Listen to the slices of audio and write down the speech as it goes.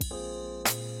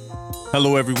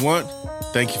Hello, everyone.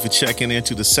 Thank you for checking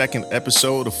into the second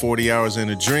episode of 40 Hours in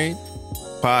a Dream,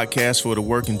 podcast for the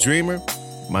working dreamer.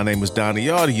 My name is Donnie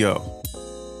Audio.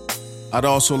 I'd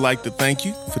also like to thank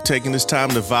you for taking this time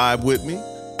to vibe with me,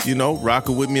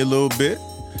 rocking with me a little bit.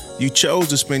 You chose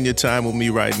to spend your time with me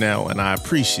right now, and I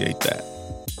appreciate that.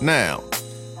 Now,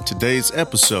 today's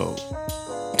episode,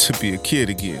 to be a kid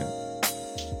again.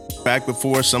 Back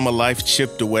before some of life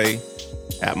chipped away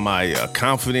at my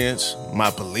confidence,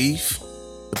 my belief,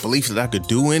 the belief that I could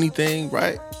do anything,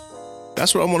 right?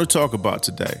 That's what I want to talk about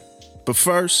today. But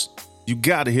first, you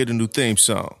got to hear the new theme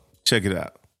song. Check it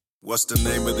out. What's the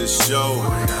name of this show?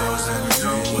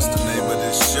 What's the name of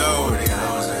this show?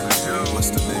 What's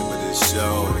the name of this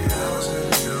show?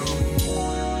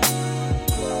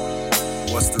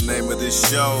 What's the name of this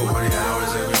show?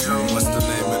 What's the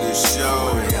name of this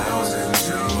show?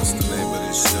 What's the name of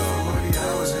this show?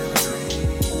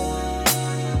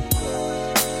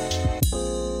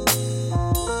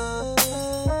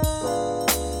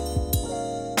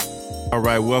 All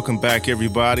right, welcome back,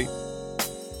 everybody.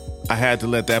 I had to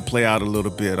let that play out a little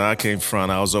bit. I came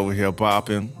front. I was over here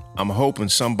bopping. I'm hoping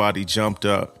somebody jumped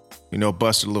up,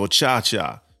 busted a little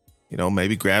cha-cha.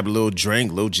 Maybe grabbed a little drink,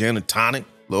 a little gin and tonic,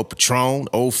 a little Patron,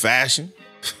 old-fashioned.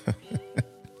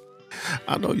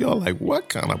 I know y'all like, what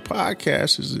kind of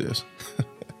podcast is this?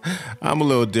 I'm a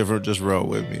little different. Just roll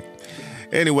with me.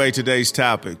 Anyway, today's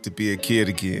topic, to be a kid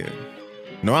again.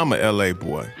 I'm an L.A.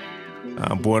 boy.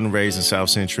 I'm born and raised in South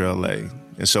Central LA.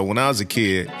 And so when I was a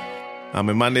kid,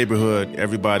 in my neighborhood,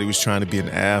 everybody was trying to be an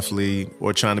athlete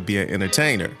or trying to be an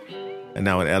entertainer. And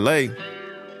now in LA,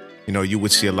 you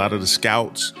would see a lot of the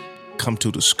scouts come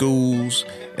to the schools.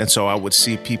 And so I would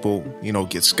see people,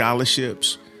 get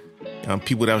scholarships.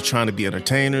 People that was trying to be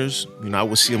entertainers, I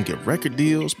would see them get record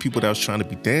deals. People that was trying to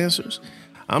be dancers.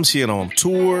 I'm seeing them on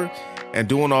tour and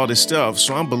doing all this stuff.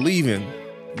 So I'm believing,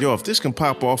 if this can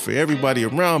pop off for everybody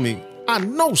around me, I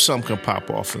know something can pop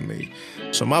off for me.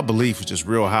 So my belief was just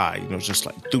real high, just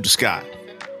like through the sky.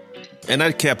 And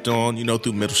I kept on,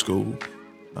 through middle school.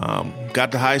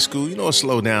 Got to high school, it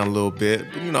slowed down a little bit.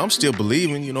 But, I'm still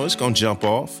believing, it's going to jump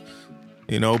off.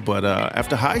 But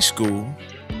after high school,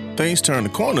 things turned the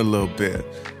corner a little bit.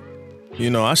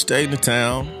 I stayed in the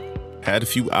town, had a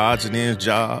few odds and ends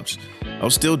jobs. I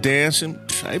was still dancing.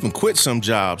 I even quit some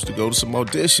jobs to go to some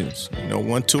auditions.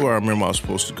 One tour I remember I was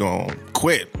supposed to go on.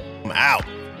 Quit. I'm out.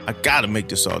 I got to make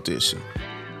this audition.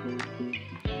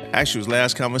 Actually, it was the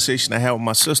last conversation I had with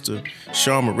my sister,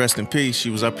 Sharma, rest in peace.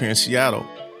 She was up here in Seattle.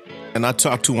 And I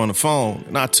talked to her on the phone,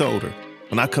 and I told her,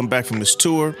 when I come back from this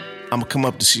tour, I'm going to come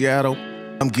up to Seattle.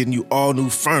 I'm getting you all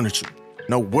new furniture.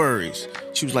 No worries.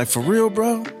 She was like, for real,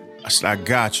 bro? I said, I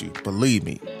got you. Believe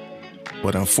me.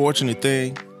 But unfortunate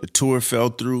thing, the tour fell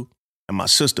through, and my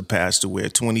sister passed away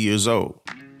at 20 years old.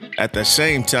 At that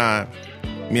same time,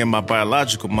 me and my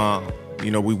biological mom,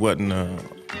 we wasn't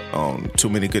on too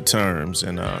many good terms.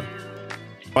 And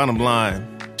bottom line,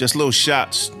 just little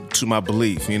shots to my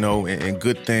belief, and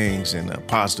good things and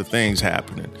positive things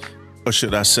happening. Or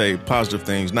should I say positive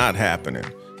things not happening.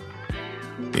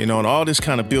 And all this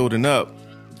kind of building up,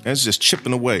 and it's just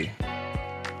chipping away.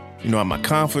 At my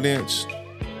confidence,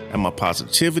 at my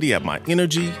positivity, at my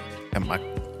energy, at my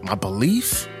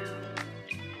belief.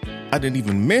 I didn't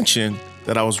even mention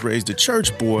that I was raised a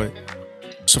church boy.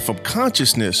 So from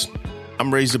consciousness,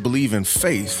 I'm raised to believe in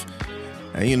faith.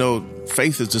 And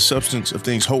faith is the substance of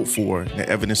things hoped for, the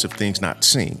evidence of things not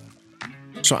seen.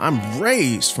 So I'm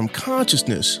raised from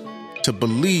consciousness to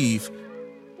believe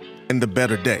in the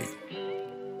better day,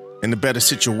 in the better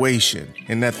situation,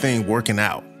 in that thing working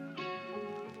out.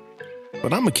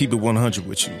 But I'm going to keep it 100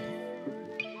 with you.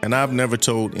 And I've never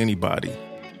told anybody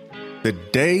the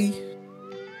day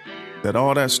that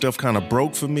all that stuff kind of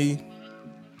broke for me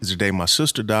is the day my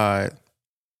sister died.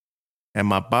 And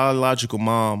my biological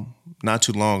mom, not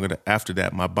too long after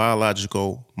that, my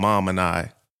biological mom and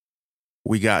I,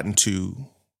 we got into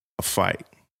a fight,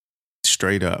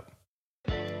 straight up.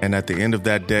 And at the end of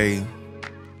that day,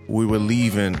 we were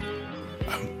leaving.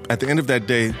 At the end of that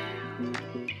day,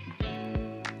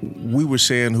 we were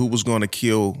saying who was going to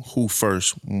kill who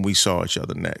first when we saw each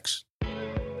other next.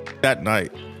 That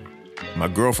night, my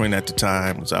girlfriend at the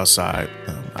time was outside.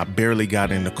 I barely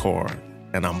got in the car,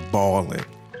 and I'm bawling.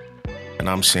 And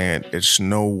I'm saying, it's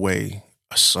no way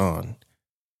a son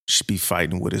should be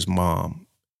fighting with his mom.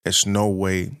 There's no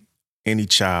way any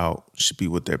child should be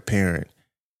with their parent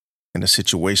in a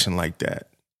situation like that.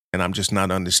 And I'm just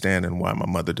not understanding why my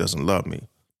mother doesn't love me.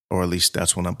 Or at least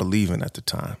that's what I'm believing at the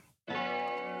time.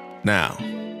 Now,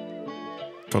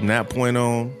 from that point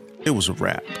on, it was a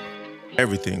wrap.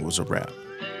 Everything was a wrap.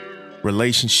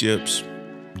 Relationships,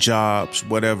 jobs,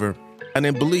 whatever. I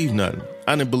didn't believe nothing.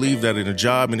 I didn't believe that in a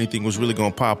job anything was really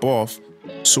going to pop off,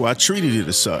 so I treated it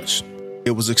as such.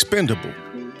 It was expendable.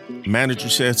 Manager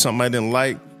said something I didn't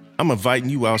like. I'm inviting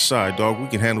you outside, dog. We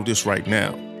can handle this right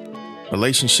now.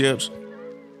 Relationships,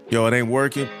 yo, it ain't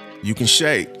working. You can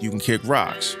shake. You can kick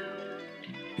rocks.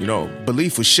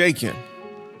 Belief was shaking,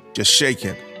 just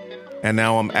shaking. And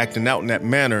now I'm acting out in that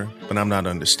manner, but I'm not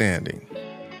understanding.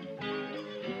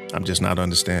 I'm just not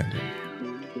understanding.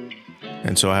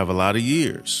 And so I have a lot of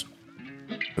years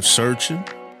of searching,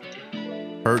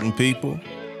 hurting people,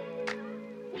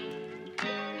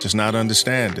 just not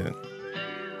understanding.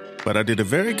 But I did a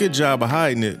very good job of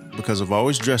hiding it because I've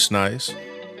always dressed nice,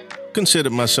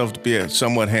 considered myself to be a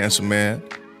somewhat handsome man,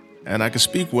 and I could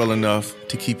speak well enough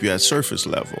to keep you at surface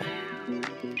level.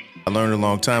 I learned a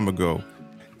long time ago,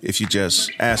 if you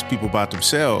just ask people about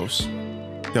themselves,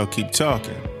 they'll keep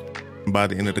talking. And by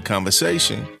the end of the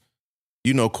conversation,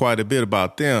 you know quite a bit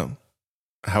about them.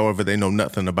 However, they know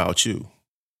nothing about you.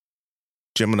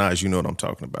 Geminis, you know what I'm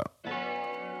talking about.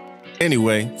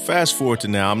 Anyway, fast forward to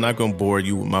now. I'm not going to bore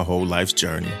you with my whole life's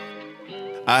journey.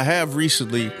 I have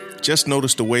recently just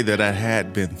noticed the way that I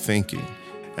had been thinking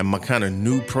and my kind of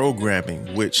new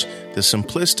programming, which the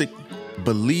simplistic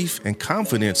belief and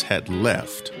confidence had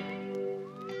left.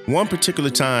 One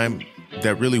particular time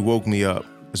that really woke me up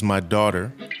is my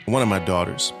daughter, one of my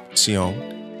daughters,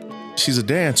 Sion. She's a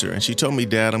dancer, and she told me,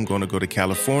 Dad, I'm going to go to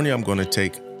California. I'm going to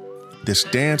take this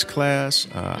dance class.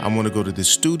 I want to go to this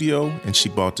studio, and she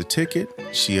bought the ticket.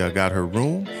 She got her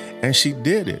room, and she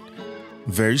did it.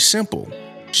 Very simple.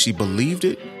 She believed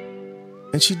it,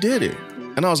 and she did it.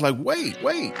 And I was like, wait.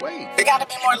 There got to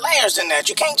be more layers than that.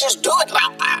 You can't just do it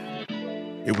like that.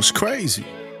 It was crazy.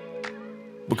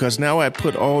 Because now I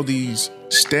put all these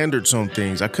standards on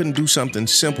things. I couldn't do something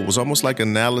simple. It was almost like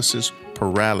analysis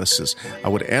paralysis. I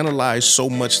would analyze so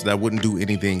much that I wouldn't do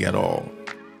anything at all.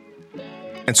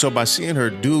 And so by seeing her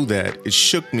do that, it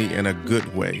shook me in a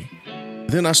good way.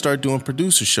 Then I started doing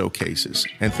producer showcases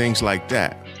and things like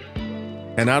that.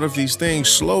 And out of these things,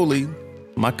 slowly,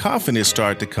 my confidence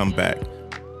started to come back.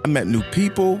 I met new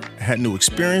people, had new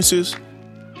experiences.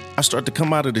 I started to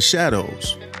come out of the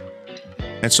shadows.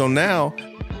 And so now,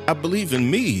 I believe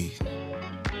in me.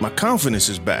 My confidence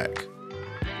is back.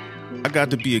 I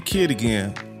got to be a kid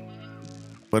again,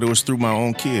 but it was through my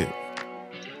own kid.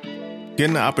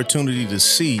 Getting the opportunity to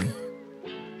see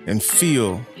and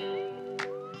feel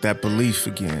that belief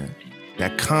again,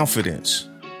 that confidence,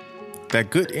 that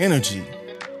good energy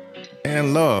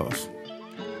and love.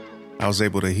 I was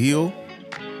able to heal,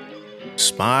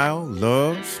 smile,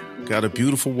 love, got a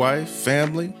beautiful wife,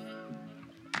 family.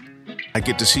 I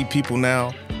get to see people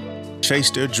now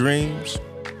chase their dreams,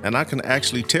 and I can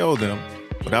actually tell them,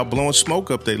 without blowing smoke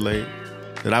up their leg,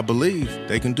 that I believe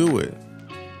they can do it.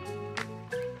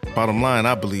 Bottom line,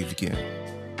 I believe again.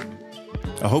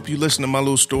 I hope you listen to my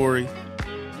little story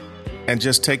and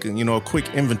just take a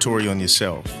quick inventory on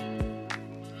yourself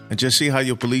and just see how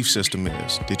your belief system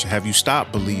is. Have you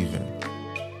stopped believing?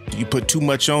 Do you put too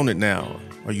much on it now?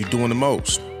 Are you doing the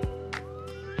most?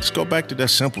 Let's go back to that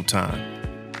simple time.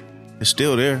 It's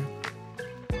still there.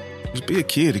 Just be a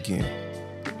kid again.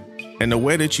 And the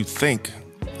way that you think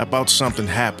about something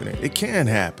happening, it can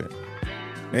happen.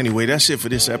 Anyway, that's it for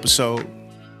this episode.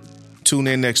 Tune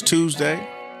in next Tuesday,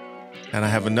 and I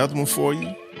have another one for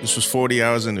you. This was 40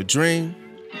 Hours in a Dream.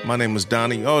 My name is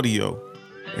Donnie Audio.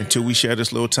 Until we share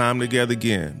this little time together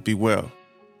again, be well.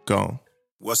 Gone.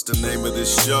 What's the name of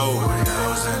this show? 40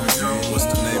 Hours in a Dream. What's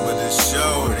the name of this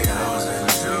show? 40 Hours in a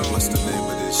Dream. What's the name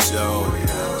of this show?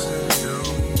 40 Hours in a Dream.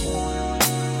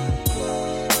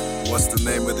 What's the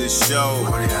name of this show?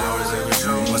 40 Hours in a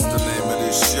Dream. What's the name of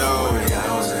this show? 40 Hours